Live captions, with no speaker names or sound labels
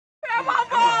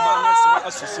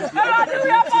asusu bi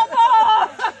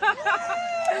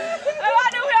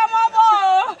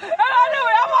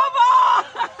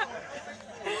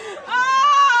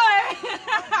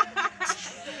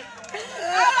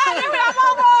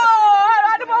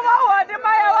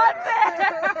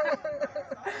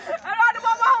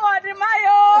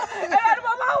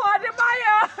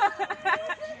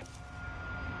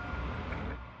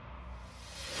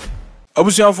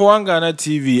Obuase Ghana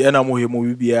TV ena mohemu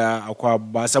bibia akwa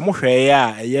basa mohwe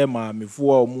ya eye ma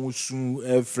mefo omusu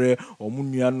efre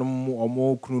omunuanom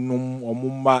omoknunum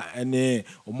omumma ene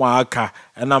omuaka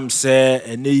enam se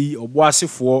enei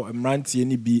Obuasefo mrantie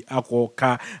ni bi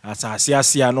akoka asase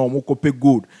ase na omokope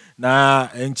gold na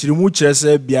enchirimu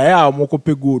kyerese bia ya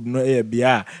omokope gold no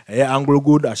bia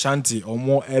AngloGold Ashanti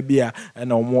omo bia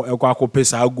na omo ekwakope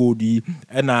sa gold yi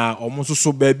na omo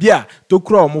soso ba bia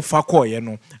tokura omo fakoye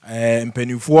no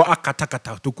mpanimfo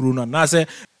akatakata tokuru no na se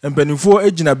mpanimfo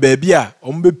ejina baabi a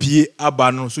ombepie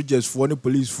aba no soldiersfo ne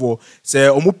policefoɔ se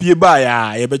omopie ba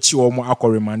ya yebechi omo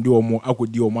akoremande omo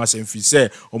akodi omo asemfi se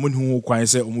omo ne hu kwan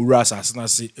se omo wura asase na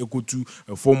se ekotu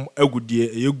fom agudie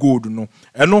eye gold no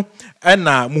eno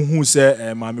na muhu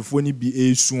se maamefo ni bi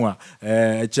esu a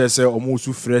kyerese omo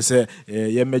su frɛ se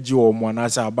yemeji omo na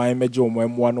se aban meji omo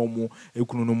emwa no omo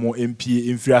ekunu no mo empie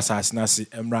emfiri asase na se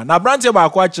emra na branche ba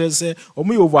akwa kyerese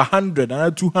omo over 100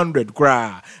 and 200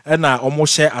 kra na omo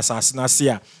share asase na se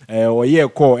a oye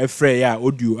call efre ya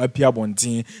audio apia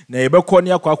bontin na yebekọ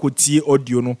ne akwakotie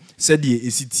audio no se de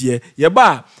esitie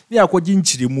yeba ne akwaji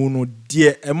nchiremu no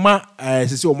de ema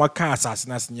sese o maka asase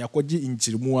na se ne akwaji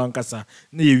nchiremu ankasa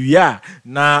na ewia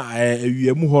na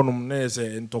ewiemu honom na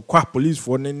se ntokwa police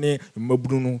for ne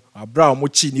mabunu no abra o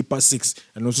mochi nipa 6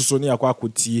 eno soso ne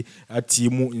akwakotie atie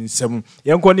mu nsem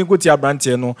yenko ne kotie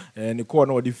abrante no ne call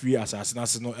na odi free asase na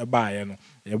se no eba ye no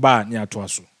yeba ne ato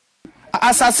aso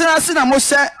asasina na mo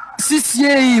se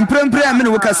sisie imprempre amene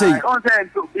wo ka sei on say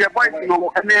your boy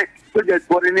no ene soldiers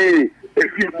body ni e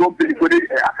fi go peli ko de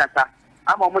akata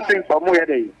ama mo think for mo ye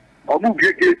dey o mu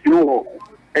gege ti ho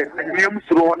e mi am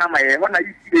suro na maye ho na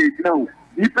yisi e na o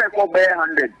ni pe ko be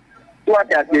 100 so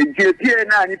ata se je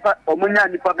na ni pa o mo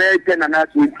nya ni pa be 10 na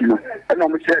 20 no e no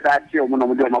mo share that ti o mo no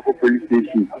mo de ma ko police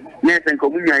station ni e ko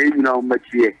mo nya e na o ma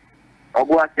chie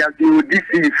Obuase ati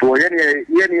DC for yene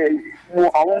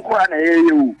mo awon ko na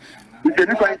yeyu ise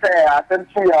ni kan say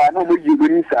asentu ya na mo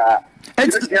yiguni sa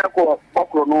ya ko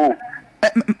okro no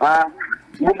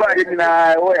mo ba ye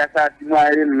na o ya sa ti ma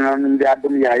ye na ndi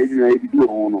adom ya ye na ye di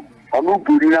ho no onu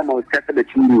buri na mo skata da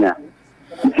chinya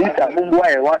ita mo bo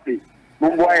ye wate mo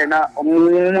bo ye na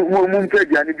mo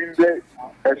mpeji ani bi be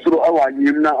esuro awa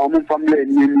nyim na o mo family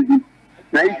ni ni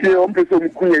na ise o mpeso mo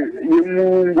kunye ye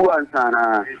mu ngu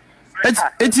ansana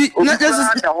eti na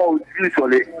just the whole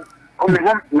visually on the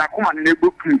home na kuma ne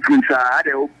book prinsa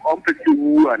ade on pese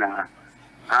wu ana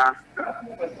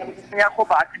ya ko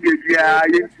ba ti be ya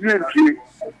ye nti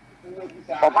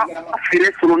oba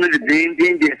afire so no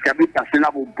de skabita se na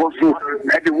bo boso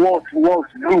na the walls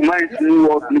blue mines new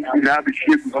walls ni na be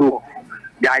shape so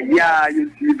ya ye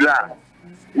ti bla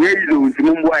ye lo nti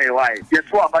mo boy why yes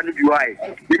so aba no bi why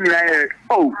ni na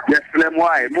oh yes flem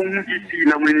why mo ngi ti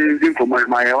na mo ndin ko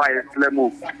my why flem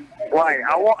why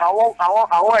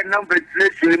I number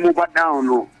three move down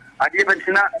no ade be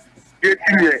tina ye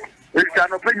ti ye e ka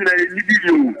no pe ni na ni bi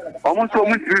yo omo so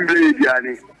mo ti ble dia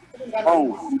ni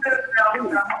oh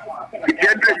it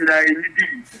enter ni na ni bi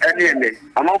ene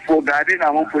ama for garden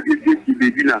ama for this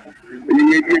baby na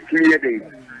ye ti ye dey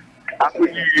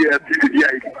akodi ye ti dia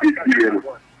ti ye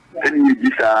and you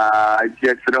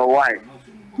just why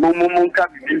Mum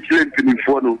cap in children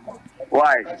for no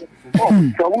why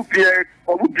so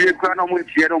we be crown on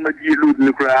Chiero Magi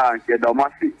Lud Cra and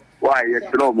Domasi why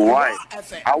why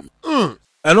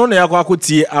eno na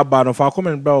yakwakotie aba no fa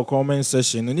comment bell comment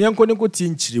section ne yenko ne kotie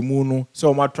nchirimu no se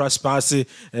o ma trespass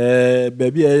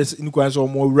baby ni kwan so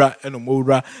mo wura eno mo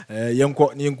wura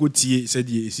yenko ne yenko tie se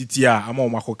die esiti a ama o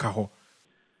makoka ho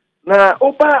na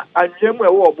oba anwemu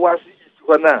ewo Obuase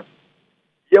isu na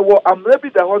ye wo amra bi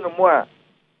da ho no mo a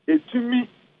etumi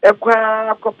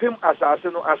ekwa kopem asase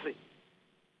no ase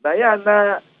na ya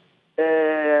na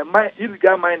my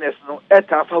illegal miners no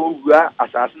eta fa wura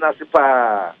asase na ase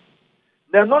pa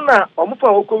na no na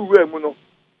omufa okowura mu no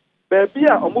ba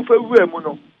bia omufa wura mu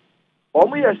no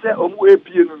omu yese omu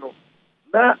epie no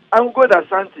na AngloGold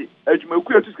Ashanti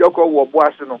adwumaku etuska ko wo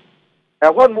Obuase no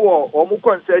ehon mo omu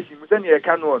concession mu sene e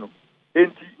ka no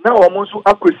enti na omu nso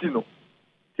akosi no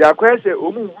ti akwese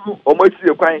omu wuru omu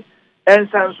atire kwan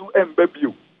ensanso emba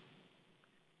bio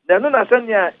na no na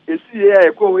sene a esi ye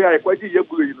ekwo ya ekwaji ye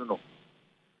guru yi no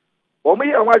omu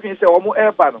ye onwadwen se omu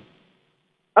eba no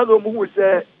ana omu hu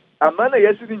se amana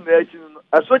yesi ni nyina echi no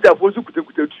asoja fo su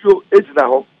kuta tuo ejina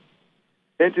ho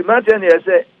enti mate na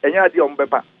yese enya ade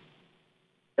ombepa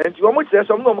enti wo mo kire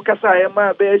so no mo kasa ye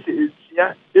ma be ese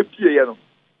etia epie ye no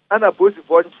ana police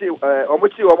fo nchi omo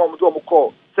chi wo mo do mo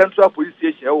call central police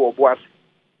station e wo Obuase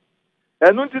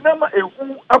enu nti na ma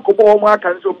ehu akobo wo mo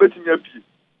aka nso betinya pie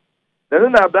nenu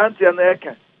na abrantia na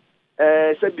eka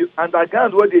se bi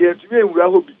underground wo de ye ntumi enwura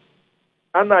ho bi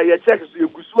ana ye check so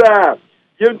yegusu a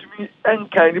ye ntumi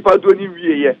enkan nipa do ni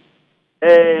wie ye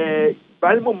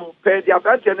bani mo pe di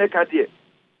abrantia na eka de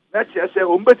na che se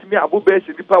o mbetumi aboba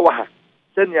ese nipa wa ha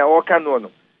se ne wo ka no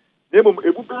no nemo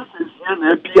ebuba ese sia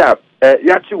na bia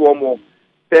ya chi wo mo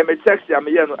pe me check ya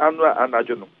me ye no anu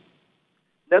anajo no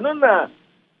nenu na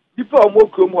nipa o mo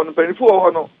krom ho no panifo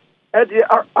ho no e de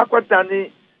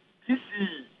akwatani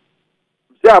sisi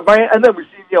ya ban ana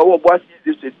musi ni a wo Obuase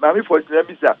district mami for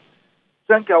dinamisa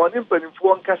sanka woni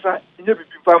mpanimfo nkasa nye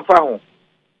bibi famfa ho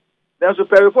nanso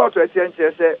per report e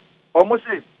tienche se omo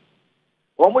se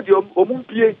omo de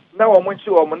omumpie na omo nchi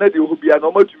omo na de ohubia na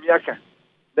omo tumi aka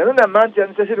na mantia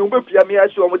nse se ne omo pia me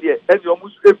achi omo de eni omo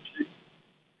su epie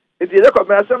e de rekọ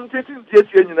me asem tetin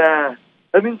tie nyina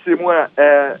ani nchemu a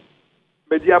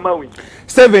media mawi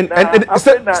Steven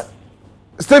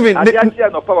Steven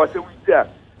no power se wi a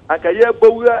aka ye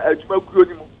bowura adwuma kuro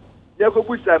ni mu ye ko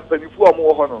busa mpanifu omo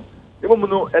wo ho no emo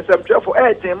no esamtwefo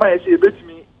ten ma ye se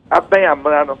ebetumi aban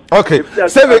amra no. Okay,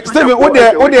 Steven wo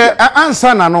de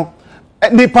answer na no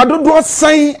nipa dodo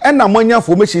san na monya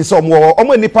formation se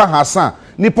omo nipa hasan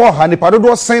nipa ha nipa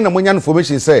dodo san na monya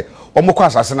information se omo kwa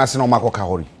asase na se na omo akoka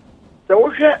hori se wo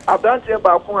hwe abrantie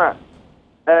ba ko a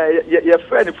ye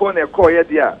friend phone e call ye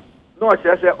dia no o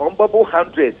se ombabo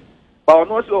 100 ba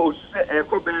ono se o se e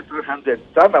ko be 300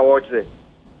 sa na wo kire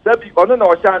sabi ono na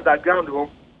o sha underground ho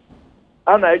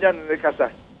ana enya ne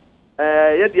kasa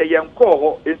ye dia ye nko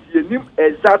ho enti enim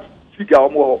exact figure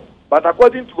omo ho but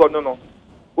according to ono no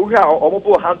o ha omo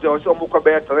bo 100 o se omo ko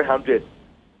be 300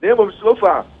 na emo so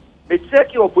far me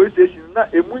check your police station na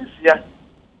emunsia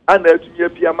ana atumi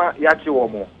apiama ya che wo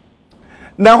mo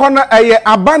na hona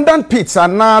abandoned pits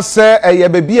na se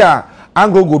bebi a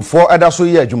AngloGold for eda so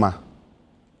ye adwuma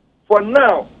for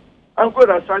now AngloGold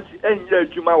Asante enye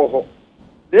adwuma wo ho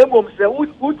na emom se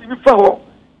utimi fa ho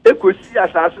ekosi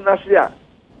asase na se a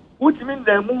utimi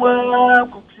ndamu a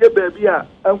kupie bebi a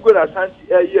AngloGold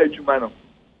Asante eye adwuma no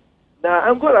na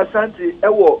AngloGold Asante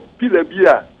ewo pillar bi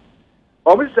a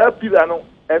omisa pillar no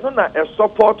eno na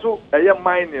support eye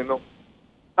mining no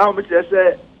a mo tire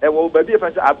se ewo bebi e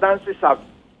fa se advance sap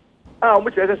a mo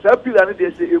tire se pillar no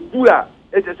de se ebu a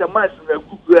e tire se mas na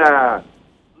gugura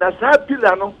na sa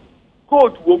pillar no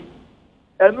code wom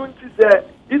enu nti se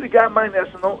illegal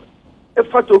miners no e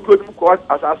fato code mu ko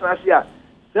asase na sia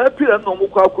sa pillar no mo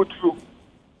kwa kotuo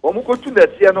o mo kotu na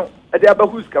tie no e de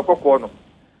abahu sika kokko no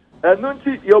enu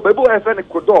nti yo bebi e fa ne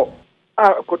kodo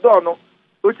kodo no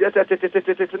o ti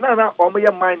ete na o mo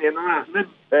ye mine no na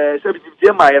se bi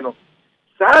die maye no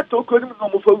sa to ko ni no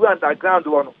mo fa wu underground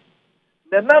wo no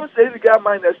na nam se illegal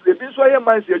miners le bi so ye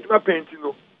mine se adwuma penti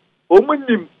no o mo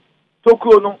nim to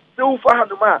ko no se u fa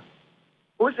hanu ma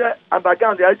o se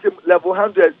underground ya level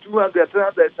 100 200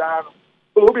 300 sa no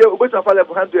o bi o be fa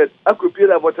level 100 akopie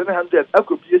level 100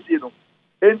 akopie sie no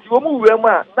enti o mu wura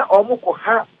ma na o mo ko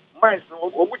ha mines no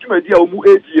o mu twumadi a o mu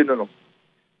edie no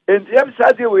enti em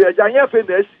sade we ya anya fe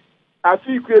na asi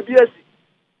afi ku ebi asi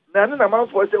na no na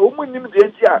manfo se o mu nim de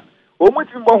enti a o mu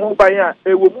ti mo ho ban a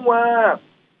ewo mu a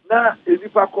na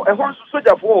enipa ko e ho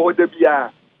soja fo ho da bia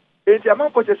enti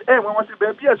amanfo se won se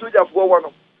ba bia soja fo wo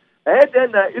no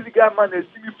den na illegal man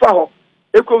estimi fa ho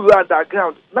eko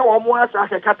underground na wo mu asa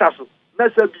akekata so na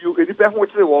sabio enipa ho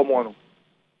kire wo mo no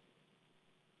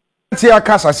ti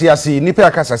akasa siasi nipa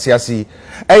akasa siasi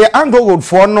AngloGold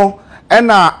for no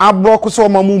ena abroko so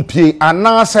mamumpie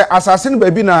anase asase ne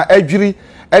baby na adwiri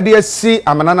e de asi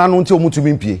amanana no nti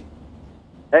omutumi mpie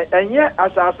enye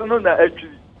asase no na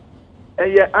adwiri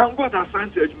eye AngloGold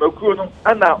Asante adwumakuo no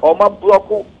ana oma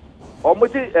bloko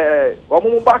omudi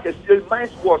omumu ba kesie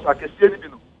mines wars akesie ni bi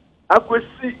no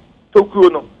akwesi tokuo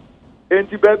no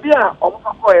enti baby a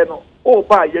omufa koye no o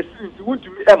ba yesi nti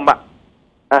wuntumi emma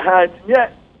aha ntinye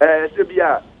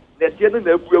sebia netie no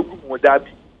na abu agu mu da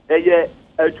bi eye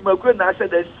adwumakuo na ase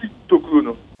da si tokuo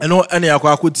no eno ene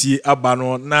yakwa akotie aba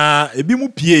no na ebi mu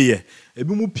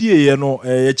pie ye no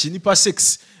ye chi nipa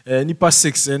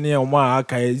 6 ene omo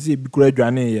aka ze ebi kura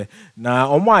adwane ye na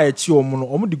omo a ye chi omo no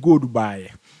omo de gold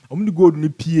baaye omni gold ni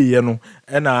pie no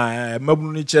na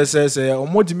mabunu ni chese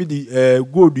omotimi di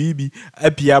gold yi bi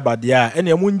apia abade a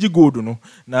ene munji gold no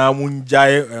na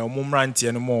munjae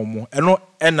omumrante no mo eno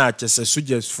ena chese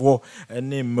soldiers for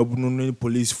ene mabunu ni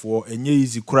police for enye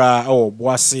easy kura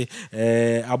Obuase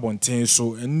abonten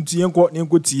so entu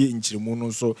yenko tie nchiremu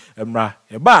no so emra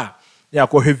eba ya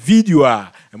ko he video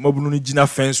a mabunu ni gina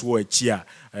fence wo achi a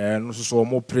no so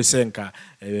mo presenka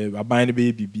aban ne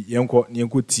be bibi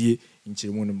yenko tie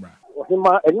nchiremu no mra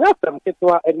ohima enyasem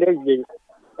ketwa energy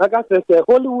aka say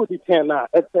Hollywood ten na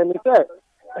eteni say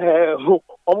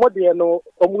omode no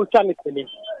omucha ne teni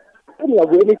ni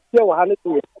awe ni tie wa hane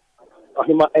tie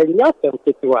ohima enyasem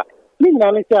ketwa ni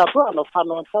nyane say abro no fa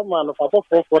no sama no fa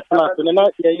bofo na na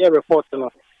ye report no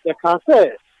ye ka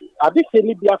say adike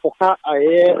ni bia koka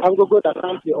AngloGold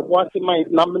account Obuase mine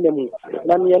namnemu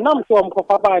na ne nam so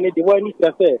omkofa ba ne de wani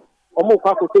say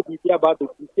omukwa ko te bia ba do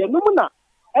tie no mu na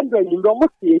and then you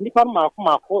don't see any from my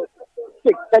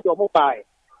six at your mobile.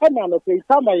 And now, the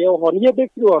time I own here, big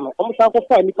one, almost half a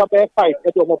five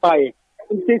at your mobile.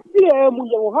 And say,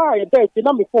 you high, and there's a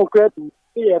number for credit,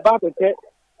 see about the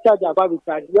charge about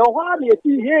the your hardly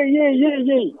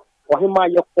yay. Or him, my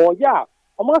your ya.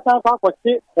 Almost half a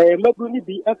six, maybe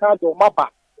be a card or mappa.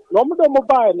 No more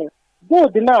mobile. Go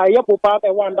deny your papa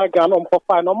and one that gun on for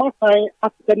fine, no more time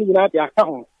after sending out the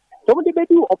account. So what did they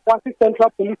do? Obuase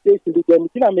Central Police Station to them,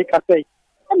 make a say.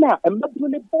 And now, I'm not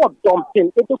really bored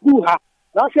dumping. It's a good ha.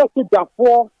 Now, she has to jump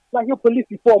for, like your police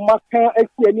before my car, and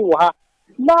see anyone.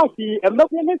 Now, she, I'm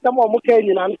not really someone who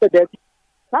can answer that.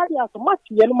 Now, you have so much,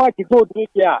 you know, to go to it.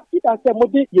 Yeah, it has a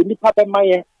modi, you need papa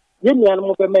my, you need a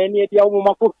mobile man, the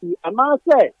woman cookie. And I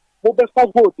say, mobile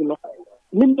for good, you know.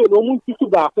 Nindo no mun tisi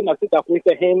ba fe na se da ko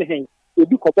se hen e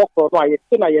bi ko bokko no aye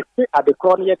se na ye se ade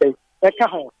kro no ye den e ka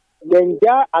ho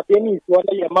yenja ade ni so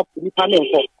na ye ma puni pa ne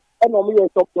nko e no mo ye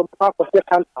so pa ko se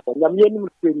kan ta ya mi eni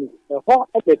muteni e ho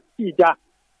e de ti ja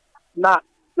na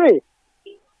se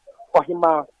ko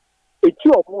hima e ti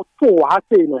o mo to wa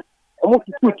se no o mo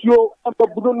ti ti o e ba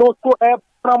budo no so e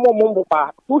pra mo mo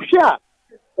pa so sha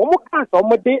o mo kan so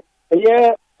mo de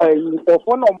ye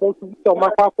for no mo to ma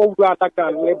fa ko du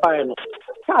ataka ni ba no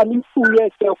ka ni fu ye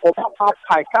se ko pa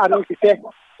pai ka no ti se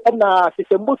na ti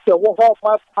se mo se wo ho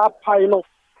pa pai no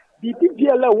bi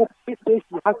la wo fi se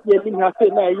ha se ni ha se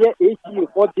na ye AG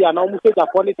for dia na mo se da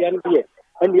for ni dia ndie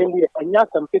ndi anya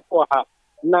sam pe ko ha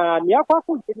na ni akwa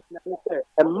ko je ni na se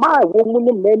e ma wo mu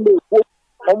ni me le wo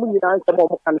o mu ni na se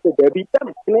mo kan se da bi tam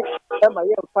ni e ma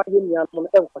ye fa ye ni an mo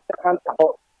e ko se kan ta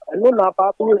ho no na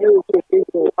ba ko ye ke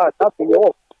so ha ta pe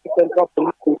yo Central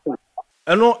Police Station.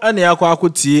 Eno ane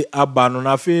akwakotie aba no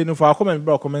na fe no fa comment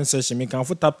bra comment section me kan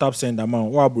fo tap send ama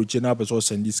wa abroche na person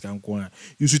send this kan ko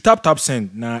you should tap send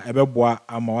na ebeboa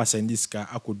ama wa send this ka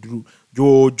akoduru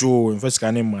jojo first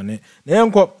kan ne mane na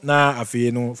yenko na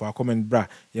afi no fa comment bra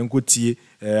yenko tie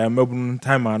mabunu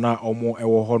time na omo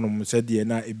ewo honom se de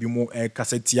na ebi mu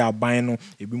kaseti aban no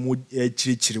ebi mu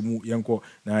chirichiri mu yenko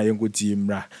na yenko tie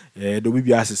mra do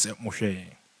bibia asese mo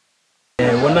hwe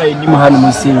when I knew how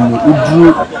to see him, would drew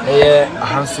a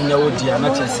handsome old dear,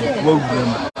 not as a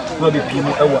program, not be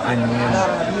people ever and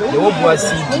the Obuase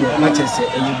dear, not as a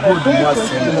good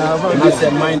Muslim, not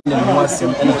a mind and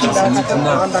Muslim teachers and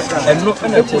not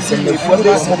an attention for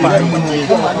this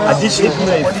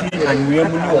additional and we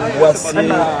was a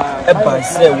by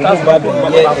say, we have bad a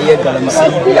galamsey,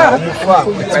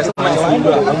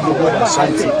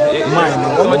 mine,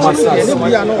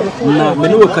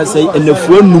 say, and the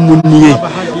phone.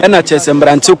 Ena chese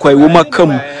mbrante kwa iwoma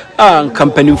kam a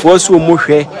company for so mo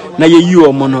hwe na ye yi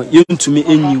omo no ye ntumi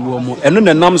enyi wo mo eno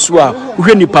na nam so a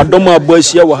hwe nipa dom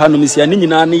aboahia wo hanom sia ne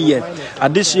nyina ne ye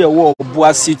adehye wo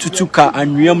Obuase tutuka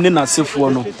anwem ne nasefo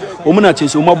no omo na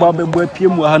chese omo ababo apie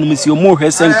mu hanom sia omo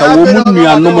hwe senka wo mu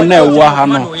nuanom na ewo ha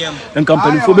no en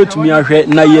company for betumi ahwe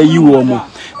na ye yi wo mo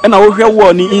ena wo hwe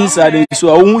wo ni inside so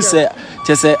a wo hu se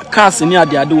chese cars ni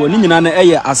ade wo ni nyina na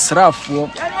eye asrafo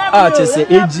chese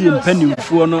AG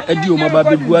mpanimfo no edi o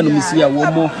mababegu anum si a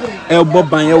wo mo ebo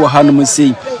ban ye wo hanum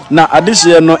sei na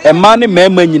adehye no ema ne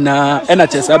mema nyina na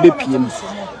chese abepiem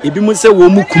ebi mu se wo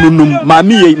mu kununum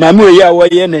maami ye a wo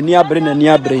ye nani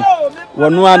abre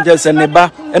wono antese ne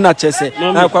ba na chese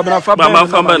na kwabra fa ba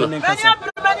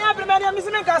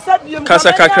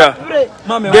kasa kakra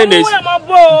denis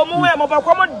mu we mo ba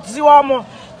kwa mo di wo mo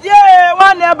ye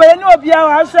one ebe ni obia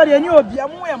wa asori ni obia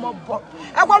mu we mo bo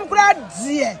akwam kura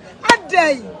die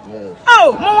adai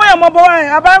oh mu we mo bo wan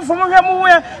abanfo mu hwe mu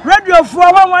we radio fo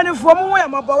wanwani fo mu we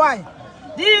mo bo wan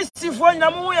this fo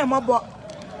nyina mu we mo bo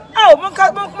oh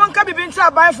monka bibi nta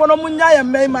abanfo no mu nya ye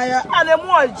mmai ma ya ane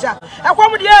mu oja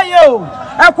akwam die ye o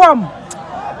akwam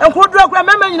Enkodro kura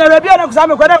mema nyina rabi na kusa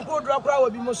me kwada enkodro kura wo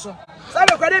bi mu so. Sa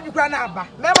me kwada bi kura na aba.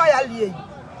 Mema ya lie.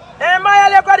 Ma ya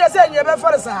le kwada se nye be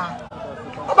for sa.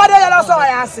 Obade ya la so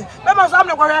ya ase. Mema so am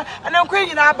ne kwada enkwe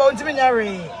nyina aba ontimi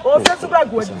nyare. O fe so kura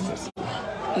gwadi.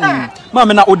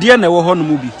 Mama na odiye na wo ho no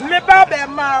mu bi. Me ba be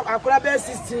ma akura be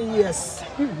 16 years.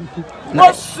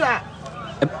 Osa.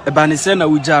 Eba ne se na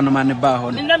wuja no ma ne ba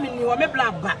ho no. Na me ni wo me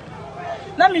bla ba.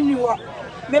 Na me ni wo.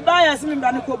 Me ba ya se me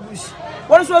bra ne ko bush.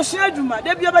 Wọ́n sọ ṣe adwuma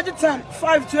de bi obeji 10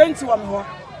 520 wa me ho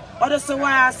o de se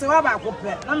wa ba ko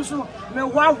pe na so me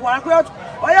ho akwa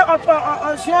oye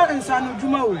o ṣe insan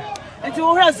adwuma o enti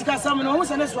wo hra sika sam no ho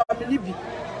se ne so me ni bi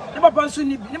ne papa so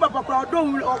ni bi ne papa kwa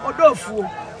odo fuo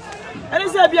eni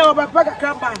se bia o papa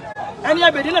kakra ba eni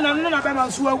abedi na na ba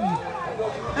man so awu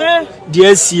de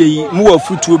asie yi mu wa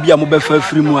futuo bi a mo be fa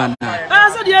afiri mu ana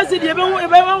so de asie de be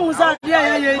hu sa de ya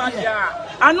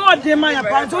anu ode ma ya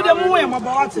pa so de mu we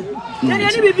mabawate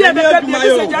eni bibia be ka bi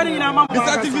se jani na ma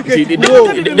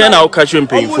then I'll catch you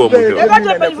paying for me e ka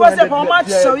je pay for se for match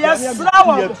so ya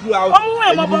slawo omu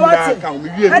we mabawate e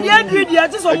de adu di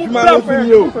ati so mu bra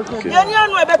eni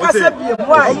anu e be ka se bi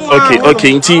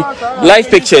okay nti live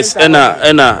pictures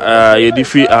ena ye di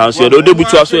free house ye do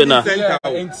butu aso ena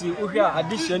nti ohia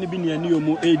addition bi ne ani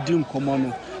omo edi nkomo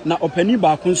no na opani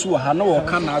ba ko nso ha na wo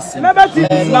ka na ase na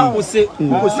wo se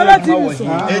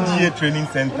AGA training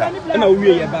center na wo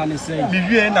wie ye ba ne se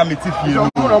biwie na metifie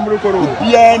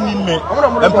bia ni me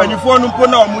empanifo no mpo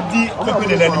na omudi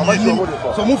company na ni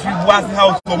so mu free Obuase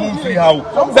house so mu free house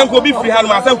sanko bi free house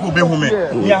ma sanko be hume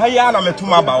ya ha ya na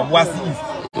metuma ba Obuase east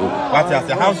what I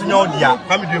say house nyo dia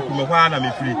family ku me kwa na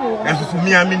me free enso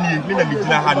mi amini mi na me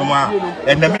gina ha no a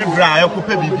e na me bra ya ko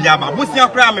pa bibia ba bosia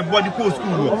kra me body ko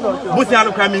school bosia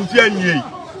no kra me ntia nwie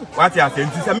what I say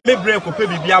nti se me bra ko pa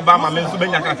bibia ba ma me nso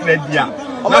benya kakra dia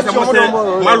na se mo se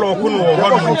malo ko no ho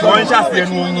do nti won sha se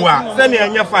no mu a se ne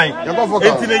anya fine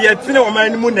enti ne ye tine o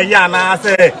man ni mu na ya na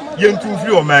se ye ntu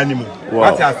free o man ni mu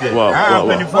what I say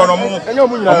penifo no mu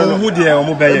hu de o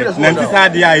mu be ye na nti sa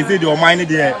de a e se de o man ni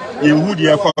de ye hu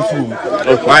de ko room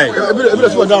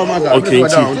okay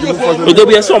odo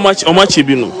bi so much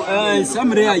bi no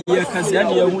samre a ye kase ya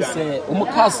de hu se o mu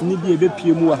cast ni bi e be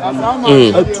pie mu wa ha no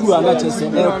atu ala chese o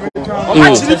ma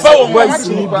chiri pa o boys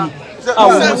ni bi a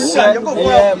wo se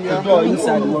do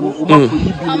inside one o ma ko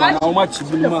ni bi na o ma chi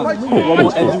bi ma o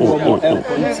mo edi wo mo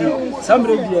nti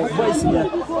samre bi boys ni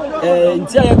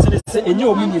nti a ye tene se enye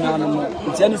o mu nyina no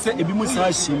nti ani se ebi mu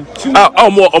sa him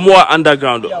omo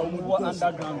underground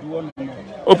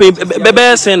ope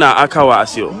bebe sen na akawa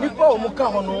asio nipa o mu ka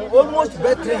ho no almost be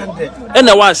 300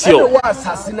 ena wa asio wa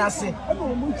asasina se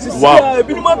wow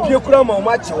ebi ni ma pie kura ma o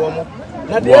ma che wo mo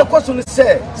na de ekoso no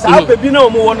se sa bebi na o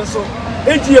mu wo no so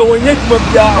eji e wonye djuma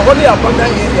bia ho de abanda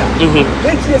area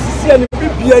eji esisi ani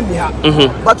bibia ni ha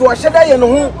but wa sheda ye no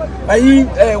ho ayi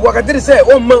wakadiri se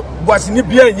o ma Obuase ni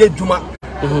bia ye djuma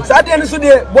sa de ni so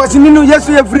de Obuase ni no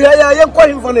yesu ye free ya ye ko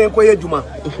himfa na ye ko ye djuma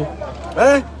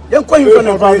ye ko himfa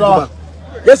na ye djuma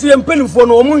yesu ye mpelifo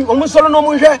no omu solo no omu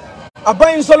hwe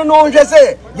aban solo no hwe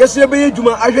se yesu ye be ye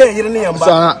djuma ahwe yire ne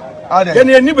yamba ye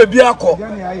ne ni bebia akọ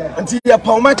anti ye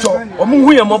pa o macho omu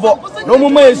hu ye mobo na omu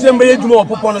ma yesu ye be ye djuma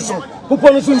opopo no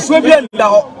so nsuo bia nda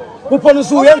ho popo no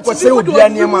so ye nkose obi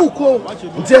anema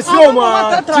nti esi o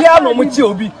ma tia no mu chi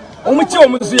obi omu chi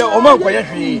omu so ye o ma nkoye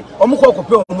hwe omu ko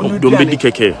kope omu nu do be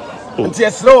keke nti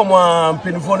esre o ma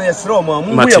penifo no esre o ma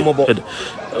mu hu ye mobo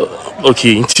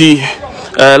okay nti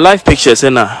live pictures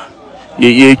na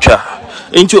ye twa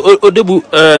nti odebu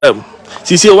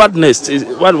sisi what next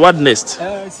what next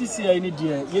sisi ya ni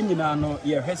dia ye nyina no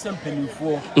ye hwesem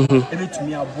penifo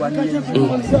ebetumi aboa ne ye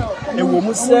e wo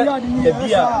mu se e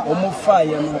bia o mu fa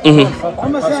ye no fa ko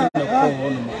no se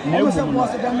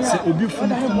obi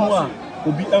funfumu a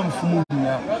obi amfumu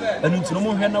nya enu nti no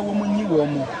mo hwe na wo mu nyi wo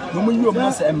mu no mu nyi wo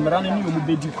mu se emra no ni wo mu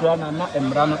bedi kura na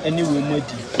emra no ene wo mu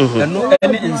adi eno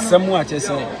ene nsam a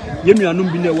chese ye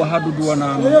nuanom bi na wo ha dodo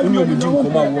na no oni omu di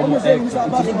nkoma wo mu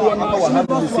nti dodo na wo ha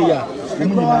dodo se ya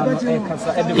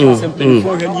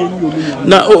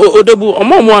na odebu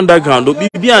omo underground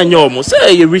bibi anya omo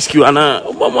say ye rescue ana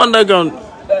omo underground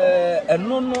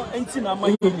eno no enti na ma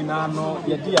nyina no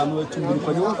ye di ano atumi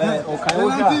ko o kan o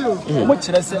ga omo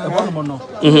kire se ebono no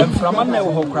mframa na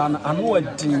wo hokra na ano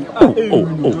adin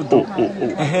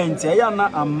enti ya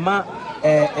na ama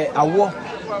awo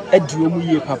adi omu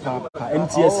ye papa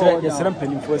enti yesere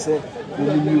mpanimfo se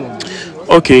omu ni o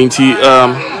okay enti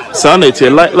sanity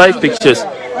live pictures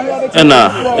and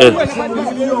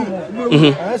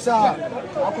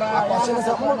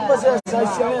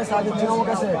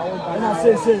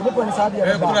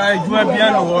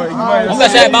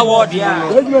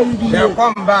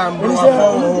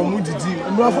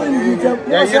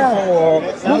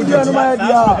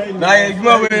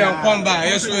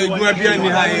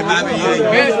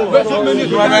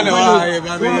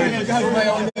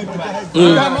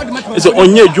So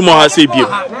onye adwuma ha say biem.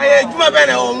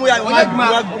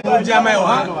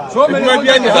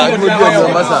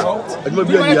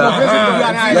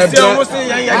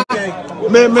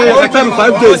 Me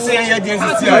 5 days.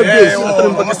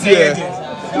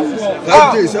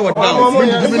 5 days.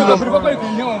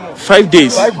 5 days. 5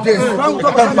 days.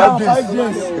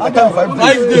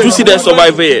 You see that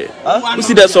survivor here? You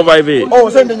see that survivor here? Oh,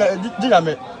 send me.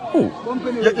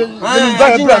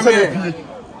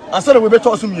 I said we better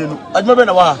also me. I remember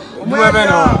now.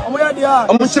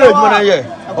 I'm sure you man here.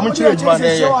 I'm sure you man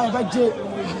here.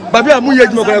 Baby, I'm here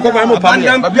to go for my family.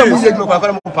 Baby, I'm here to go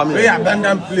for my family. We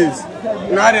abandon place.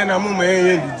 Now then I'm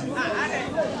here.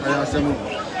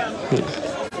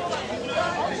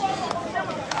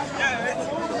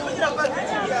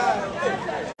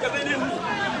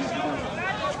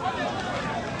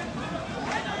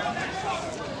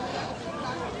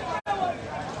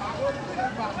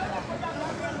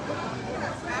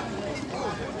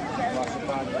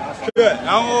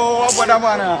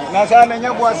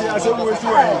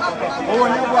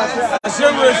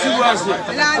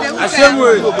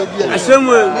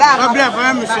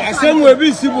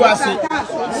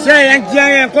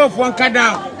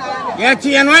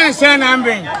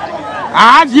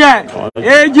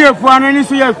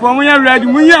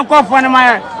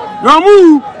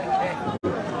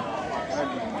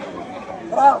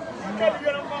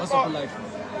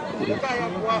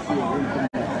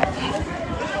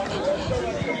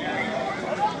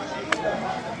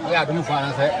 Yeah, do you find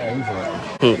us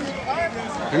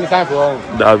Anytime for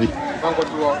Davi.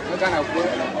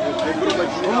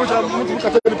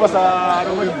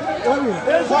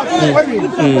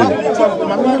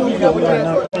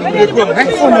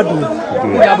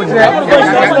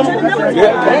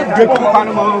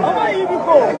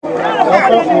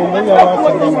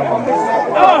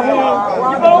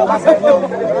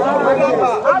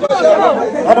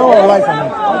 I don't want life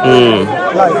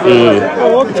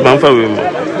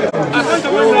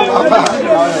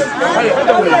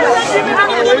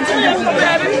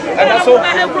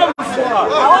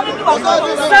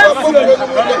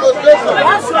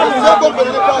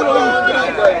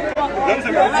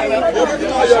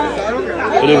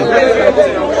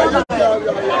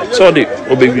Sorry,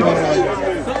 oh baby.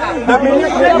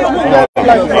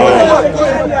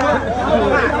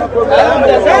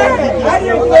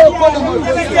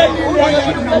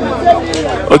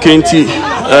 Okay,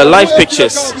 live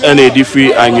pictures and a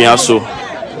different Anyaso.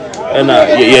 And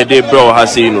yeah, they bro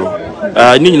has you know.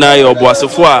 Nina Obuase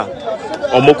for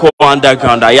Omoko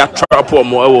underground. I trap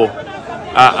more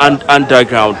and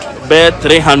underground. Bear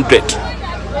 300.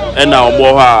 And now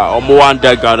more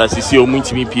underground as you see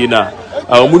Omunti Pina.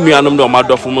 Omunianum no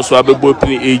matter from so able to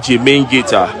AJ main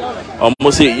gate.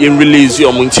 Almost in release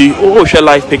your Munti. Oh, share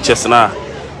live pictures now.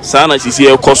 Sana is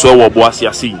here, course, Obuase.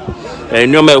 I see.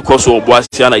 And no matter course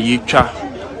Obuase and a yicha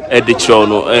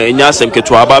edition. And Yasem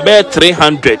Ketua, about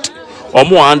 300 or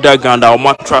more underground or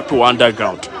more trap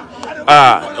underground.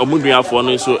 Omunia for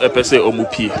no so epese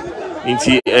Omupi.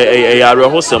 Inti a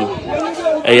rehosem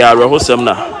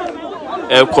na.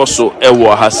 El Coso,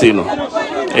 Ewa Hasino.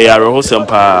 A rehosem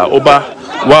pa Oba,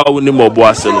 wow, ni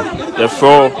Obuase no. The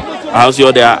four house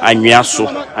you there, Anyaso,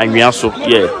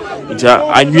 yeah.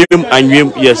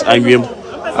 Yes,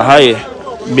 Ahaye,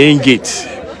 main gate.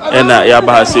 And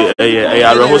Yaba say,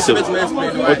 a rehosem.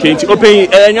 Okay, open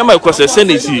Yama Cosa,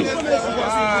 send it to you.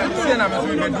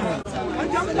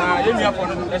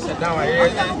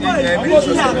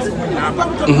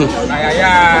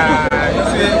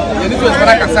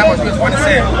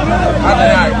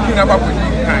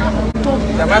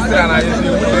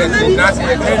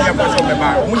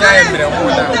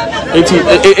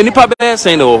 Any papa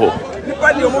saying no.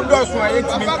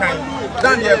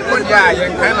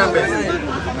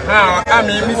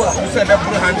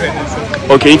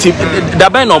 Okay, that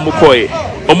by no more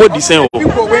Omo design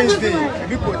Wednesday,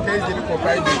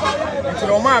 Friday.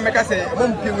 So mama make us say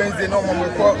Wednesday no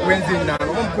Wednesday na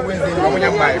Wednesday no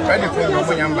nyamba Friday for no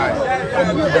nyamba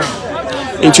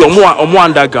into omo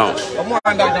underground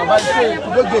but say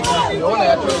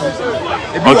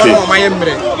okay my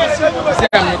emre say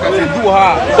am say do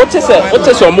ha what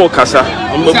is omo kasa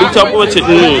omo bicha what it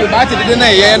ba te de na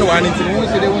ye no one it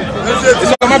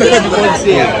so ma be because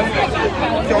say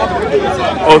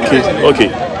Okay.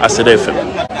 I said FM.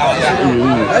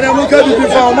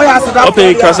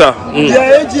 Open Casa.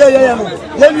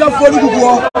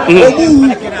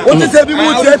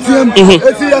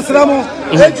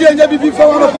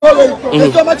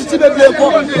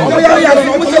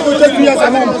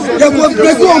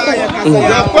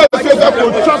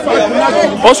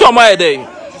 Also, my day.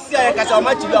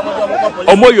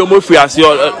 Omo yomo free as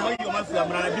your.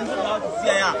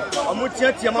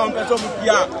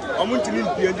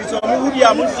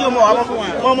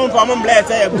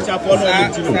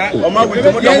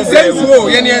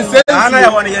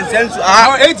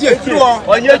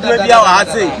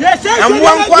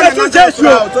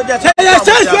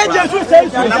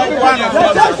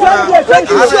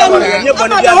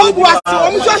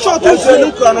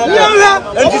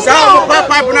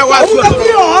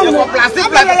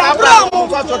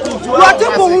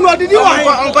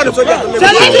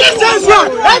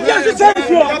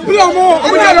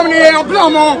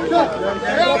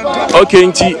 Okay,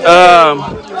 nti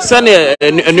sene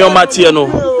enioma tie no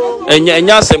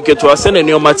enya asem keto sene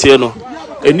enioma tie no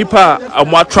enipa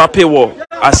amwa trappe wo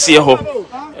ase ho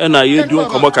na yedu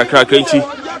nkomo kakra nti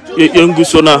yengu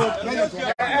so na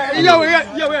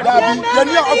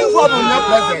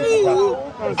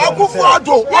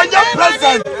Akufuado onye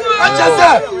president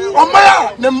achese omaya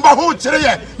ne mba ho kire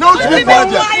ye na o tumi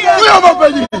body we am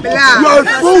baby you are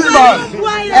full man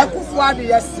Akufuado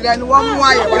yesire no wo mu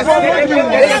aye wa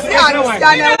esi ana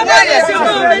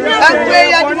akwe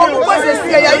ya di mo ko se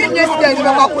sie ya yin yesire ni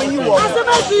ba ko yi wo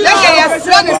leke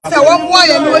yesire ni se wo mu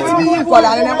aye ni o tumi yi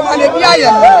kola ne ko le bi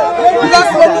aye no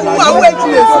because wo mu awe ti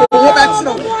le so wo ba ti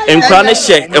no enkra ne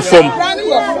hye efom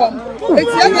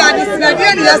it's a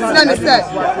Ghana said,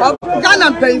 Ghana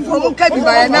paying for Mukabi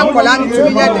and Nampolan to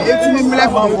me at the 18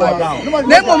 minutes.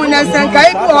 No woman and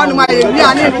Sankai on my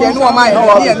Vian or my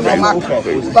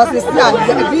but it's not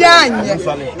behind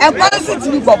and once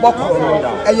to for Boko,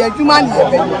 a human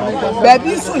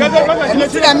baby soon, and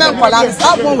it's a man for us.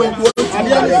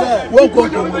 Won't go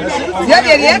to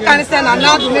yet can stand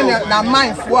another than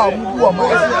mine for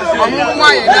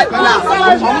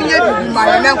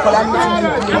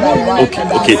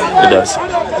Okay, it does.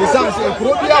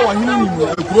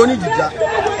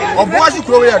 Obuase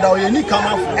kuro ya da o ni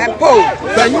kama fo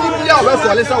fanyi bia o be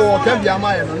so le sa wo kan bia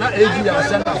ma ye no na egi ya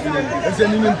sha na ese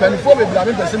ni mpanifo be bia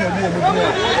me pese mo bi o mo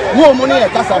bi wo mo ne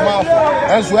kasa ma fo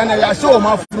enso na ya sha o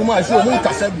ma furu ma sha o mo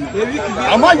kasa bi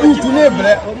ama you to ne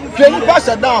bre fanyi pass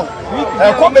down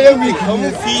e ko be ye week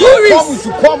ni come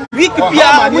to come week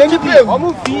bia mo ki be o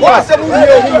se mo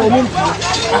ni o mo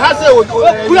aha se o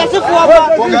kula se fo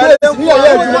aba o ga ni ya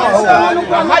adwuma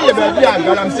aha ye be bia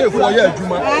garam se fo ye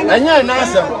adwuma enya na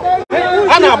asem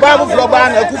ana Bible for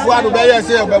ban Akufuado be here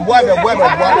say be boy no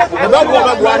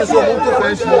so mo to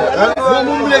friends mo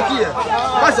break here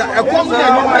pasa e kom na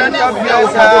no mara na afia o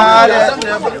sa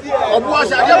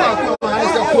Obuase ade ma ko ha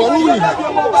say ko nu ni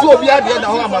so obi ade na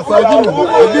ho amafa di no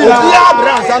obi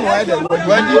abran sa no ede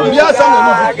obi asa na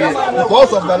no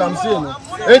because of balance no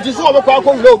enti so obekwa akọ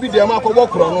obi de ma akọ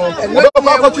bokro no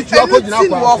obekwa akọ tutu akọ gina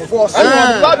kwa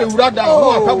ba be wura da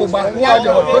no akabo ba no ade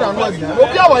o na no ade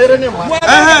obi awayere ne ma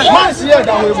mansi ye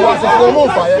da we Obuase for mo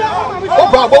fa ye o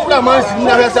ba bobula mansi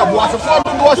na he se Obuase for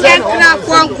do se enkra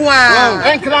kwankwa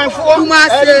enkra fo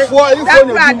tumase fo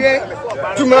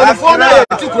tumani fo na ye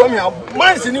ti kuro mi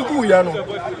mansi ni ku ya no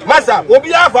masa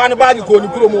obi afa ne ba di ko ni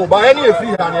kuro mo ba ye ni e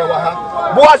free ha ne wa ha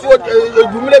Obuase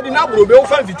edumle bi na brobe o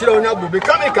fa fitire onya brobe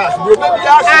chemicals brobe bi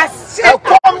ase e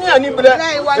kom ni ani bre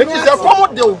e ti se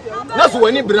kom de o na so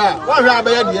wani bra wa hwa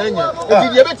abaye de anya e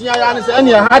di be tinya ya ne se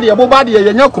ene ha de bo ba de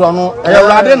ye nya kuro no e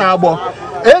wurade na agbo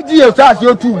AGA start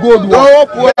you two gold one.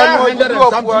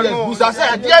 Busa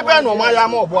say dey be no ma ya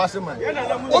ma Obuase man.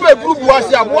 O be group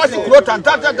Obuase kuro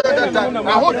tanta.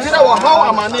 Na ho tire wo haw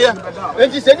amane.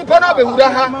 Enti se nipa na be wura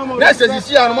ha, na se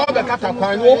sisi anu ma be kata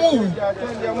kwan no mo wu.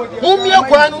 Mo mie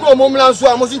kwan no mo mla nso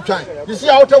a mo si twan. Sisi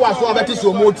a wote waso abeti se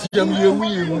o mo tiam ye wu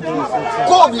ye wu.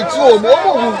 Ko bi ti o mo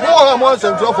wu wo ha mo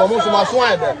central for mo so ma so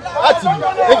an be. Ati bi.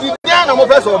 Enti dia na mo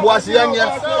pese Obuase yanye.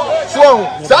 So,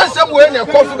 sansem we ne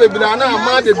kofu be bina na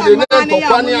ama de bile ne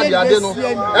ntokwa ne ade no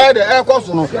e de e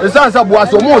koso no esansa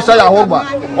Obuase mo sha ya hoba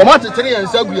o ma tetere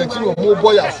yensa gu yakiri o mo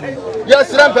boy aso ye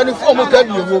sira mpani fo mo ka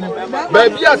biye wom ba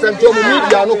bia santo mo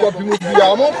media no kopi mo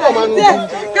bia mo fo ma no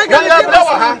na ya bra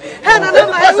wa ha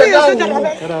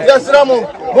ye sira mo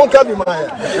ka bi ma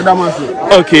ya da man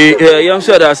so okay yam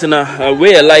sure that na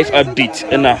we a life update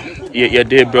na ye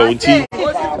dey bro nti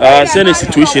send a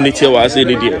situation it here was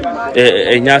any there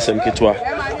enya asem ketwa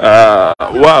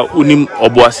wa unim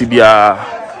Obuase bia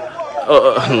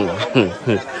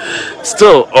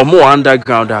still omo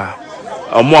underground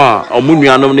omo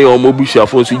nuanom ne omo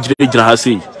busuafo so gina ha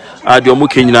sei ade omo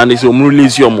kenyina ne se omo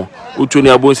release omo utoni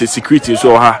abon se security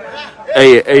so ha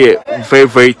very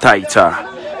very tight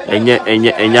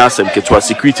enye asem ketwa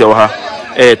security wa ha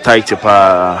tight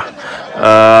pa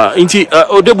inti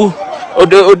odebu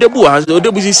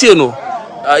sisi no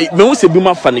me wo se bi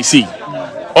ma fa ne sei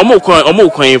omo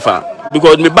kwan fa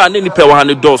because me ba ne nipa wa ha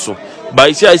ne doso ba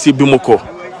isi I see bi mo ko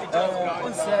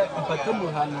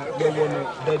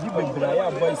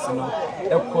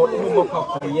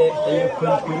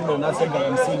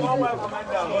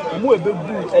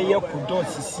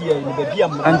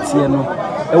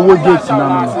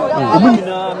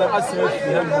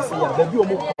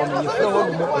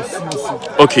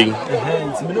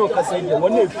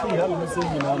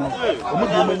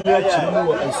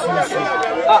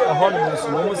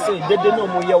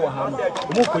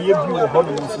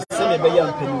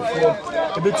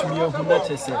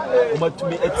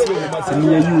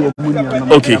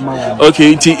okay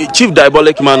okay chief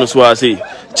diabolic man so I say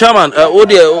chairman o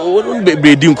de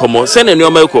be din komo send any o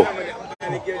meko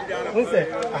we say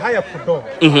higher for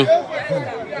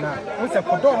na we say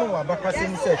for no wa bakwa say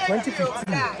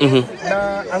 2015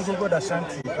 na AngloGold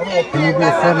Ashanti omo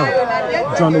pinigo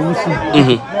friend John Owusu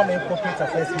no me corporate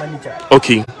affairs manager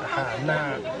okay na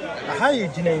higher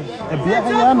jine e bia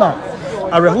ha na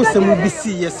arehosem bi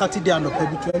see Saturday and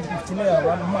October 2015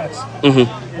 around March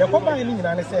ya ko ban ni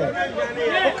nyina ne say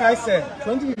okay say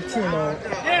 2015 no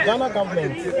Ghana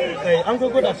government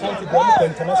AngloGold Ashanti go to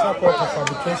international court of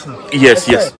arbitration yes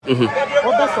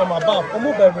order from above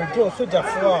omo be withdraw soldier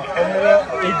for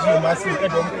AG massive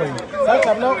edom coin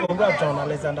that now over John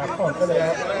Alexander Kron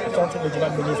Ashanti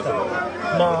regional minister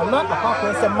na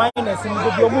apart say minus in the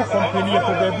omo company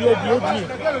ko be bi AG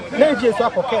na AG so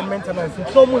akọ maintenance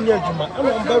so mo nya adwuma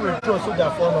am be withdraw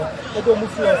soldier for no edom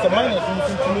fi say minus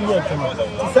in nya adwuma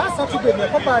sa Saturday be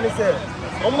papa ni say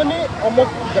omoni omo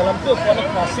galamte for na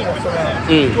crash no so na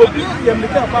obi ye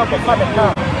meka pa fa the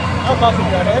car about to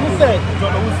get any say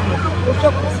John Owusu o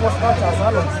check for start as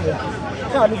alone say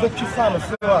car no be too far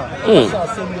so so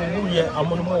say no ye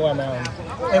amono wa na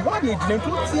e wa dey dine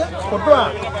to tie odo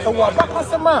a e wa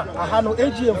bakasema aha no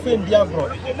AGM fan dia bro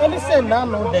any say na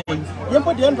no dey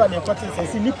yempo dey ndo na ekote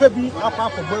say nipa bi apa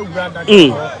akọbọ ewura da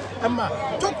ema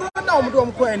tokro na omdo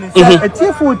omko eni say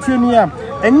etiefo otieni am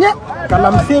enye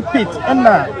galamsey pit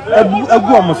na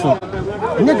agu omoso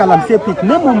enye galamsey pit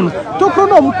na mum tokro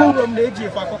na omko wom na AGM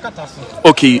fa akọkata so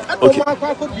okay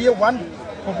akọ bie one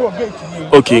ogo gate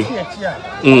ni okay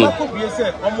akọ bie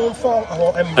say omonfo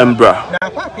embra na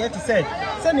akọ apia ti say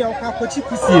sani akọ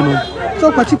chipisi no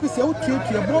so akọ chipisi o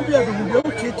tietie bo bia do bia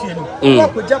o tietie no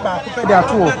akọ jaba akọ pe de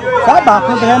ato sa ba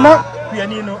akọ be na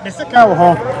piani no the second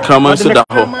ho kraman so da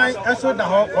ho eso da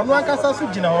ho ono akasa so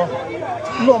gina ho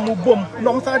no mu bom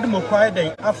no msa de mo kwai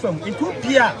den afam into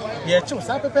pia ye chiw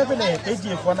sa pepe na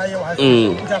AG for na ye wa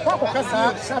nta akọ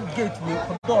kasa sharp gate ni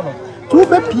ko no tu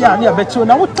be pia ni abechiw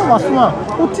na wotu maso a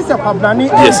wotu se pabrani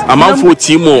yes amanfo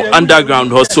timo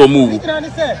underground ho so mu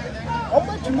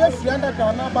omo tumi free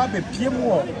underground na ba be pie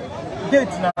mu o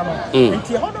gate na no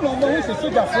nti ho no mo hu se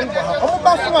soja fo ngwa ha omo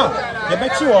ba so a ye be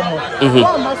chi omo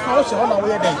wa ma so o se ho na wo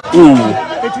ye den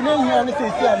eti na hia ni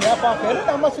se si a ni apa fa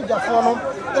na ma soja fo no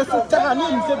e so ta ni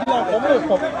ni se bi a omo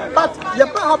ko but ye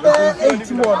ba ha be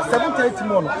 8 more 7:30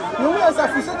 more no we as a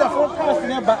soja fo pass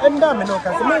ni ba enda me no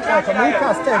ka se me ka so me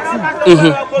ka start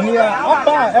ni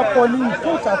apa e ko ni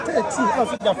put at 30 as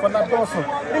soja fo na do so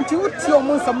nti uti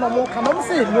omo nsam na mo ka no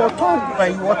se ni o to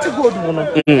bai o ti gold no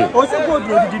o se gold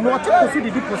di no ti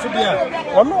di dia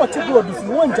ono o ti gold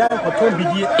so won jan ko to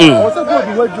bidie o se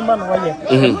gold wa djuma no waye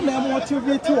na mo ti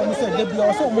bi ti o mo se de bia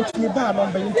o se mo tumi ba no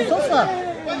bayin ti so fa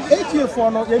ATF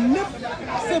no ye ni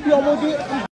se bi o mo di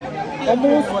o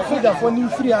mo so da fo ni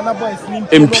free ana boys ni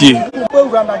MP o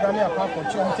ura na gani apa ko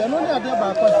ti o mo te no ni ade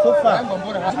ba ko so fa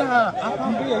na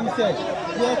apambe ye se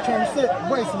ye twen se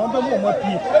boys no be mo mo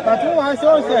pi but won say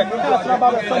o se ba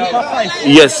 5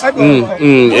 yes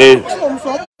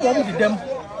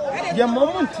ya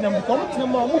moment na mko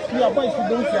mo pia boy fi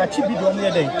don fi achi bi do mo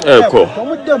ye den ko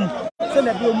mo dem se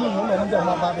na bi o mu no mo dem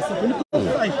ma ba be se ni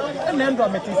 5 and then do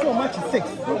meti so much 6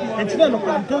 and then no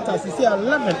computer say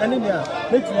 11 and then ya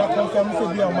make you confirm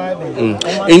say bi o ma den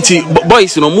enti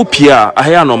boys no mo pia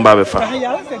ahia number be fa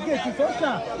ahia se gate so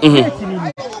sha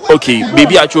okay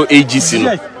baby actual AGC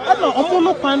no omo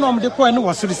no kwan no de ko ene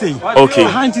wo sori sei okay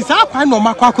hanti sa kwan no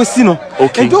makwa akosi no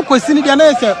okay ejo kosi ni dia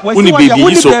na se woni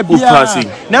baby so upasi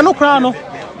na no kra no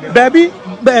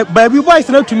baby boys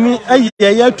na tumi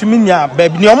ye tumi nya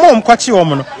baby ni omo mkwachi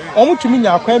omo no omo tumi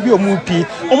nya kwan bi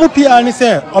omo pi ani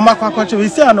se omo akwa kwachi we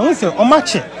se ano se omo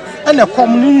ache ene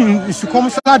kom ni sukom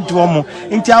sa do mo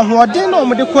nti ahoɔden na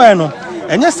ɔmo de kɔɛ no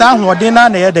enye sa ahoɔden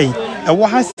na ye den ɛwɔ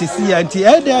ha sisi ya nti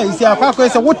ɛda isi akwakɔ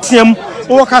sɛ wotiam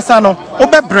wo kasa no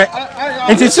obebre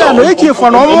nti sɛ no eki fo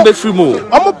no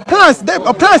ɔmo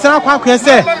plans na akwakɔ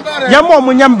sɛ yɛma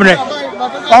ɔmo nyambre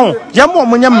yɛma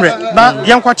ɔmo nyambre na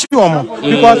yɛnkɔkye ɔmo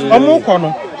because ɔmo kɔ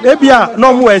no ebia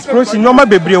na ɔmo explosion no ma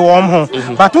bebre wɔ ɔmo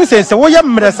ho but sɛ wo yɛ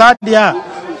mbre sa de a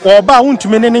ɔba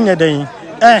wontumi ne nyɛ den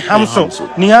hamso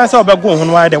ni ha sɛ ɔbɛgo ho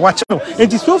no ayɛ de wakyerɛ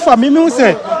nti so far me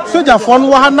say soja fo no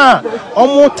wa na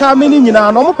ɔmo ta me ni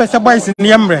nyina na ɔmo pɛsɛ boys ne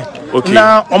yɛmrɛ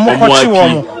na ɔmo kɔkye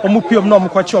wɔn ɔmo piom na ɔmo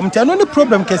kɔkye wɔn tɛ no ne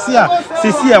problem kɛse a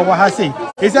sisi a wɔ ha sei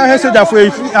esi a soja fo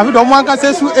afi do ɔmo anka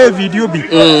sɛ su video bi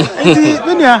nti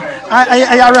binia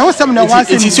ayare ho sɛm na wa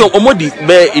sei nti ɔmo di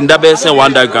bɛ in da bɛ sɛ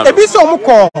underground ebi sɛ ɔmo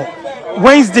kɔ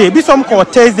Wednesday, be some call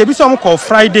Thursday, be some call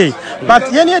Friday.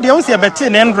 But any of the only better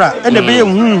Nendra and the bay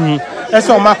that's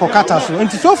all Marco Cataso.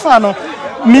 And so far, no,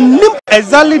 minimum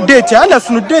exactly date, and that's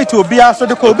no date will be so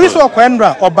the could be so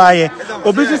Quendra or buy it,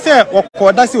 or be say or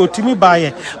Cordasi or Timmy buy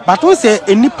it. But we say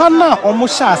a Nipana or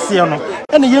Moshasiano,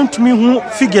 and a young to me who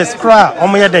figures cry on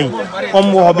my day or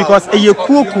more because a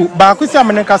Yakuku,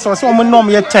 Bakusamanaka, so someone know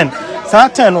me at 10.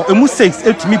 Satan or emu 6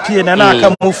 8 me pie na na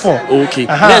aka mu 4 okay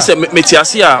yes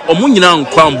metiase a omo nyina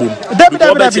nkwambo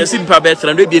metiase pa be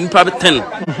 300 bi nipa 10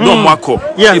 no mwako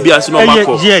bi ase no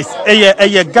mwako yes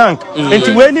eye gang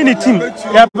enti we ni team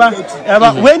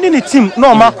yaba we ni team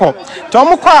no mwako to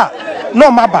omo kwa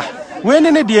no maba we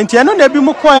ni de enti eno na bi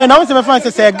mu kwa na wo se be fan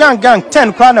se gang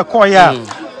 10 kwa na kwa ya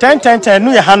 10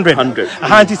 no 100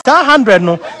 anti star 100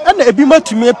 no na ebi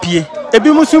matumi apie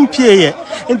ebi musum pie ye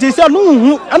nti se no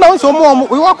hu ana wo so mo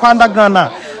we wa kwa underground na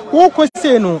wo ko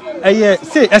se no eye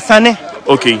se esane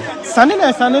okay sane na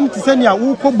esane nti se ne a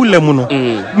wo ko bulemu no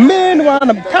me no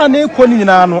na ka na ekɔ ni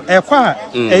nyina no ekwa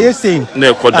eye se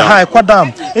na ekɔdam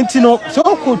ekɔdam nti no so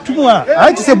ko tumu a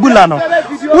anti se bula no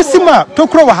usima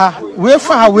tokro wa ha we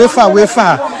fa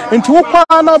nti wo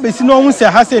kwa na besi no hu se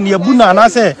ha se ne abuna na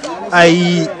se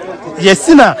ai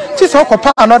yesina chise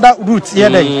okopa another route ye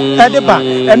dey edeba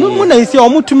enu mu na isi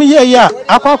omutumi ye ya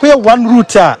akwakoye one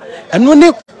route a enu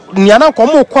ni niana ko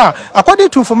mo kwa according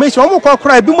to information omo kwa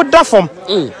kra bi mu da form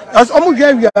as omo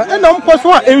hwawia ena mpo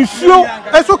so a ensuo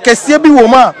eso kese bi wo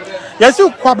ma yesi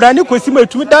kwabra ni kosi ma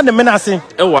tumi da ne menase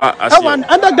ewa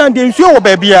underground ensuo wo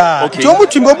ba bia ti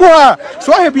omutumi obu ha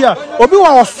so ha bia obi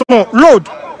wa oso load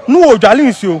no odwale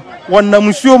ensuo wonnam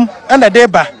ensuom ena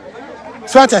deba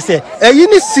so I say you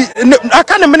need see I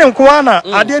can't mean kwana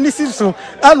ade ni si so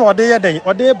ana ode ye den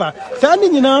ode ba sa ni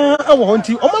nyina ewo ho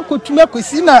nti omakotuma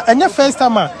kwesi na anya first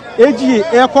time egie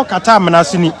ekọ kata amana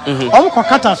so ni omko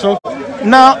kata so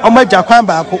na omaja kwan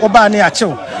ba ko oba ne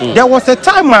achew there was a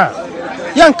time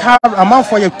yanka amount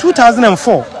for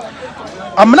 2004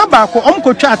 amana ba ko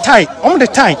omkotwa tie the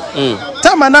tie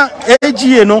time na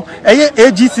egie no eye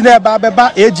agc na ba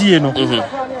beba egie no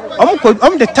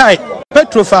the tie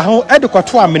petrol fa ho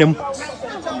edekwato amenem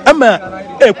ama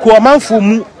ekuamanfo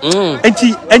mu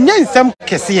enti enyansam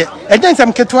kese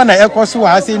enyansam ketwa na ekoso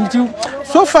wa ase nti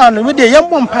so far no we dey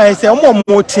yemmom pan se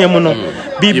omo tiam no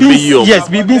bibi yes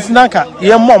bibi sinaka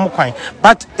yemmom kwan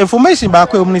but information ba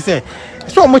ko emu ni say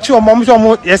so omo chi omo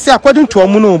so yes according to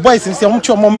omo no boys say omo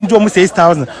chi omo do omo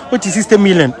 6000 which is 60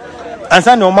 million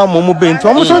ansa na omo mo be nti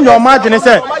omo so nyo omo agene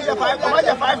say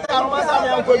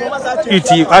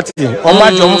iti ati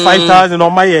omo jo 5000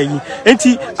 omo ye yi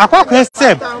enti akwakọ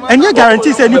se enye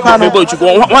guarantee say nipa no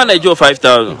one na jo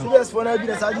 5000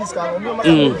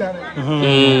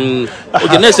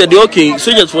 okay next say okay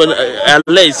so just for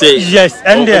let's say yes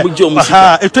and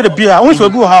it to the beer won so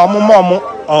bi ha omo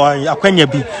akwanya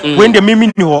bi when the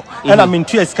mimi ni ho na me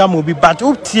ntu esika mo bi but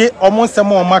optie omo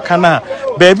nsem o maka na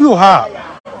ba bi ho ha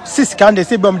sis kan de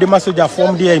say bam de masoja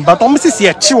form there but omo sis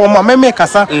ye chi wo ma me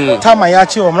kasa time ya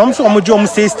chi wo no so omo jo omo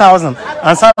 6000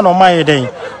 ansa na omo ye den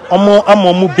omo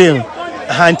amomo bail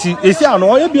hanti esi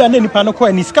ano ye bia na nipa no ko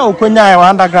ni sika okonya ya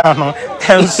underground no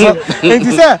enso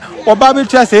enti say oba be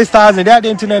 6000 they dey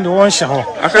internet won she ho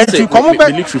enti komo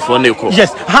be military for na ko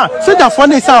yes so that for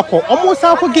na sa ko omo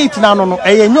sa ko gate na no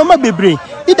nyoma bebre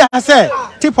ida say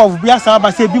tip of bia sa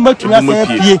ba say bi matumi asa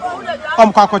pie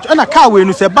kwakwacho na car we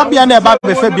no say babia na eba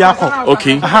be fa bia ko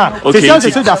okay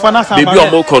okay so that for na sa baby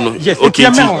omo ko no okay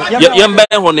yemba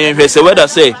ho na hwe say whether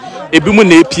say ebi mu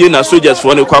na epie na soldiers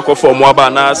for na kwakọ form aba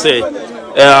na say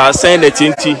sign the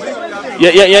tinti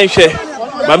ye hwe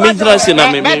ma me dra say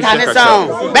na me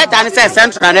better say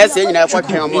central na say nyina ekọ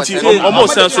twen omo omo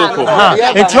sense ko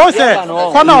enti o say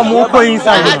kona omo ko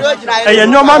inside e ye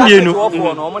nyoma mienu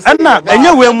na enye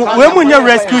we mu nye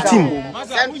rescue team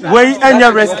we any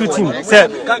rescue team say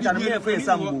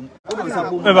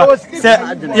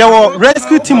your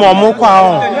rescue team or more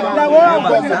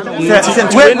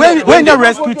when the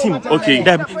rescue team okay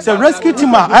so rescue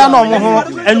team I know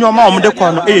and your mom the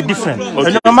corner a different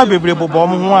and your mama baby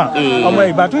bomb one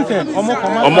but we say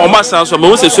sound so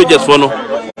me say soldiers for no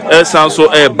sound so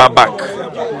babak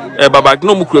babak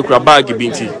no mu kura bag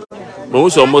binti me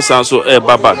say almost sound so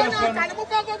babak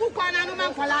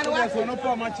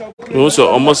me say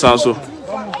almost sound so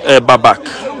babak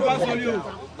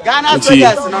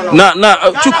na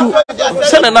chuku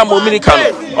sene na mo minika no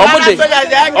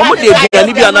omode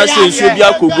biani bia na se nsuo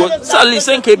bia kogo sali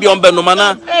senke bi ombe no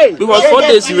mana because 4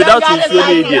 days without nsuo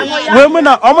no dey we me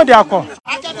na omode akọ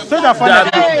soldier for na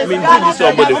me ndi so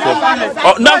omode for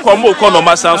na ko mo ko no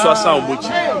masan so asan omochi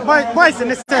boys in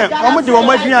the step omode o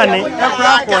maduane e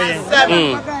kra ko ye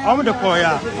omode ko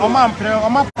ya o ma mpre o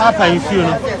ma papa nsuo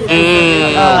no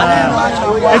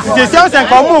it's just say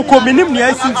ko mo ko minim ne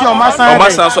asinti o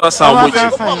masan so asan omochi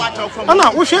ana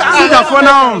wo hwe soldier for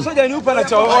now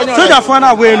soldier for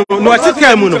now we no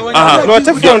atika mu no no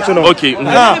atika no okay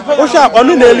wo hwe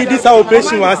onu na lead this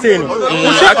operation wa say no wo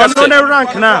hwe onu na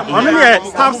rank na onu ne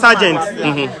staff sergeant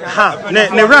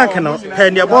ne rank no he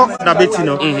ne bo na beti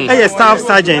no e staff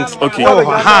sergeant okay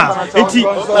enti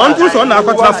on push on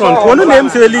akwatra front onu na em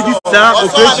say lead this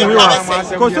operation we wa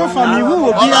ko so family who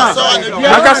will be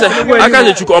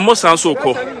akase chuko almost sound so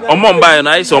ko omo mba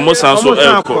na is almost sound so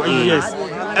yes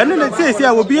enu na say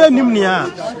obi anim ni a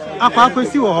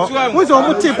akwakwesi wo ho wo so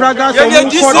mo te praga so mo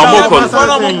ko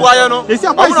no esi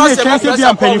akwasi e chance bi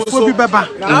ampanifo bi beba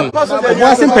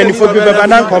Obuase mpanifo bi beba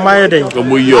na nkoma ye den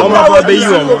omo yi o omo be yi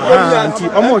o anti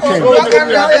omo twen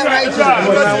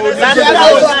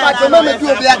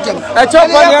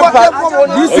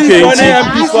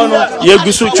ye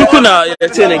gusu chuku na ye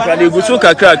tene kan ye gusu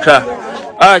kakra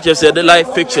just the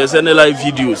live pictures and the live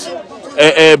videos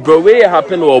bro we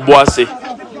happen Obuase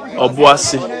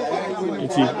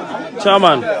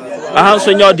chairman aha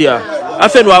so nyodia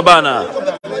afa no abana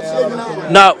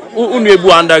na unu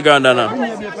ebu underground na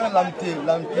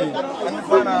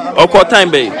oko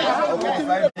time be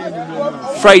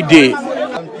Friday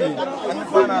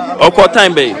oko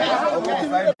time be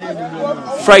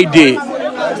Friday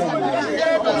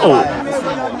oh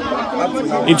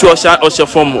into osha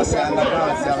form oh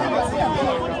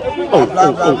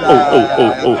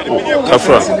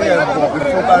Kafra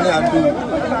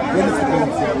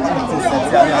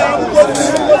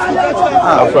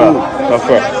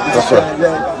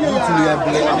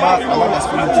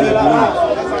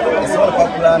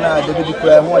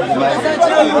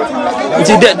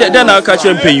then I'll catch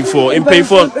him paying for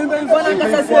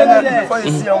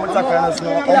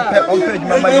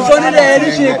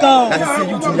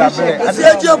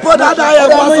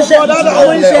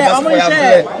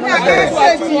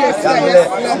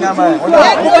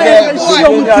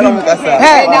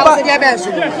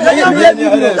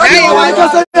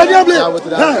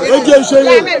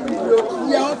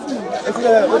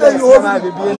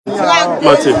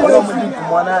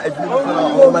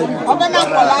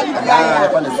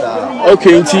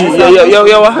okay, nti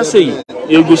ya wa ha sei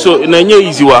ye go so na nya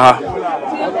easy wa ha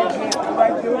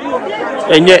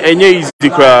enye easy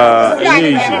kra enye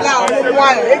easy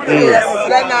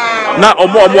na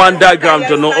omo underground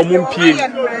no omo mpie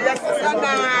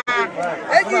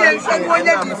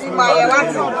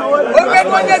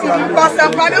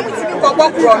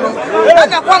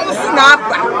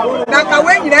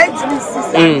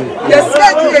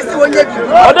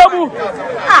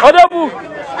Odabu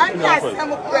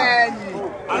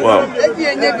wow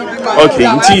okay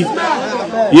nti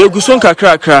ye guson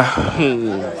kakra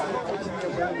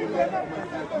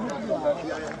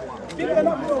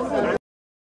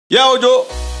yeah Ojo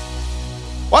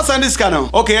what's on this channel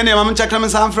okay any mama check them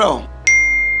some fro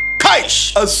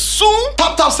Kaish a soon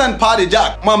top send party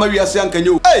jack mama we asian can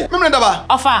you hey me ndaba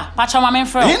ofa pacha mama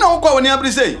fro he no kwa woni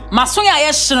abri say maso ya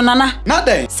ye hye nana na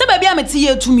den se ba bia meti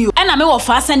ye tumi o na me wo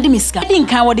fa send me ska di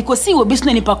nkan wo de kosi wo bisu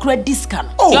ni pakura diska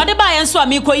no yo de ba ye nso a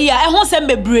me koyi a ehun se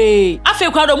mbebre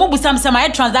afi kwa do mo busam se ma ye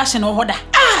transaction wo hoda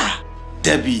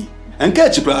Debbie enka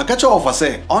chipra ka cho offer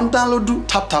say on download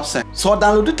tap send so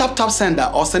download tap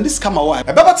sender or send this camera wire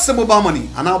e baba to mobile money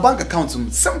and our bank account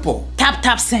simple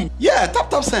tap send yeah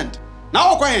tap send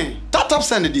now okay tap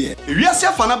send there we are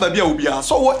safe na babia obia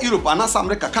so wo Europe and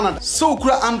America Canada so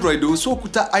kura Android o so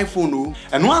kuta iPhone o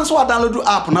and once we download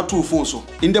app na to phone so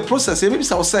in the process maybe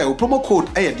say promo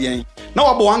code den na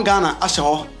wabo wan Ghana ahye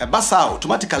ho e basa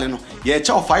automatically no ye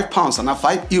cha £5 and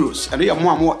 €5 and ye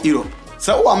more Europe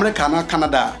so America na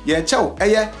Canada ye cha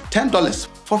 $10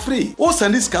 for free o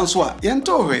send this cancel ye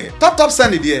nto we tap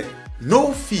send there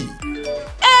no fee.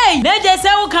 Hey, they just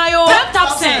say okay yo.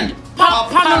 Tap send.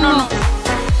 Papa no.